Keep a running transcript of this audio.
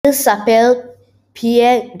Il s'appelle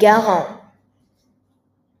Pierre Garand.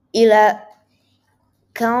 Il a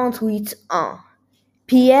 48 ans.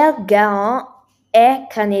 Pierre Garand est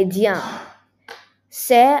canadien.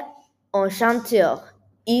 C'est un chanteur.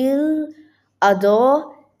 Il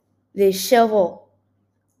adore les chevaux.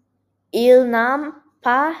 Il n'aime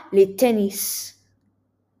pas le tennis.